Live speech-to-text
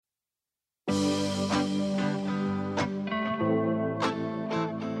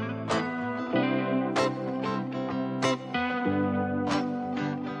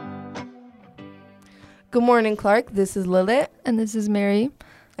Good morning, Clark. This is Lelit. And this is Mary.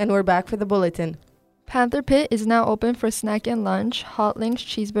 And we're back for the Bulletin. Panther Pit is now open for snack and lunch, hot links,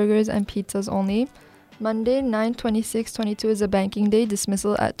 cheeseburgers, and pizzas only. Monday, 9/26/22 is a banking day,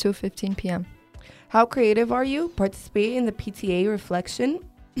 dismissal at 2:15 p.m. How creative are you? Participate in the PTA Reflection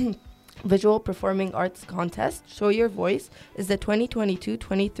Visual Performing Arts Contest. Show Your Voice is the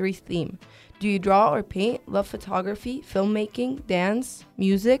 2022-23 theme. Do you draw or paint, love photography, filmmaking, dance,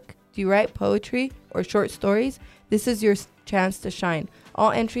 music? Do you write poetry or short stories? This is your chance to shine.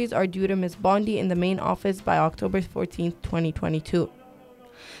 All entries are due to Ms. Bondi in the main office by October 14th, 2022.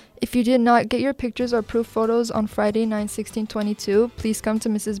 If you did not get your pictures or proof photos on Friday, 9/16/22, please come to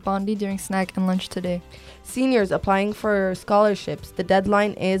Mrs. Bondi during snack and lunch today. Seniors applying for scholarships. The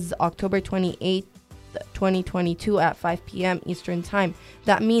deadline is October 28th, 2022 at 5 p.m. Eastern Time.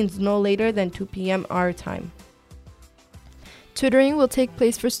 That means no later than 2 p.m. our time. Tutoring will take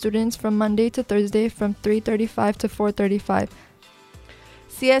place for students from Monday to Thursday from 3:35 to 4:35.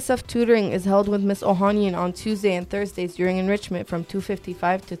 CSF tutoring is held with Ms. Ohanian on Tuesday and Thursdays during enrichment from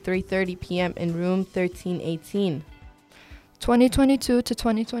 2:55 to 3:30 p.m. in room 1318. 2022 to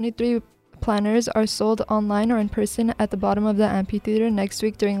 2023 planners are sold online or in person at the bottom of the amphitheater next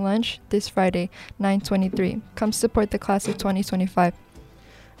week during lunch this Friday, 9/23. Come support the class of 2025.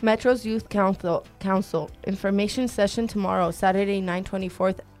 Metro's Youth Council information session tomorrow, Saturday,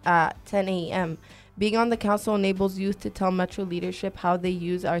 9/24 at 10 a.m. Being on the council enables youth to tell Metro leadership how they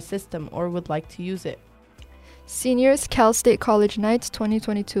use our system or would like to use it. Seniors Cal State College Nights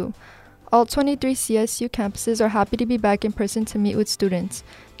 2022. All 23 CSU campuses are happy to be back in person to meet with students.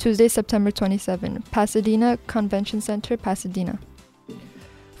 Tuesday, September 27, Pasadena Convention Center, Pasadena.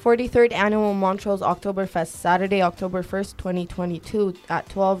 43rd Annual Montrose Oktoberfest, Saturday, October 1st, 2022 at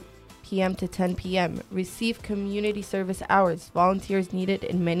 12 p.m. to 10 p.m. Receive community service hours. Volunteers needed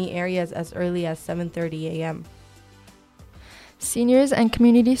in many areas as early as 7:30 a.m. Seniors and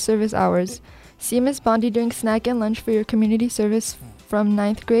community service hours. See Ms. Bondi during snack and lunch for your community service from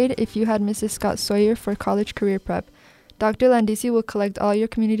 9th grade if you had Mrs. Scott Sawyer for college career prep. Dr. Landisi will collect all your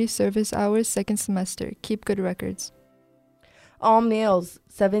community service hours second semester. Keep good records. All males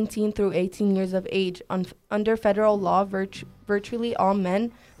 17 through 18 years of age under federal law, virtually all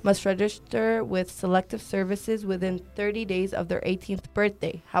men must register with Selective Services within 30 days of their 18th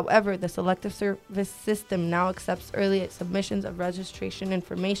birthday. However, the Selective Service system now accepts early submissions of registration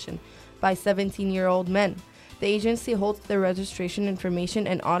information by 17-year-old men. The agency holds their registration information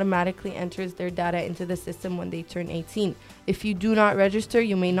and automatically enters their data into the system when they turn 18. If you do not register,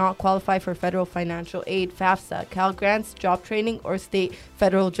 you may not qualify for federal financial aid, FAFSA, Cal Grants, job training, or state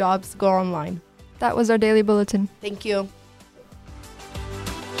federal jobs. Go online. That was our daily bulletin. Thank you.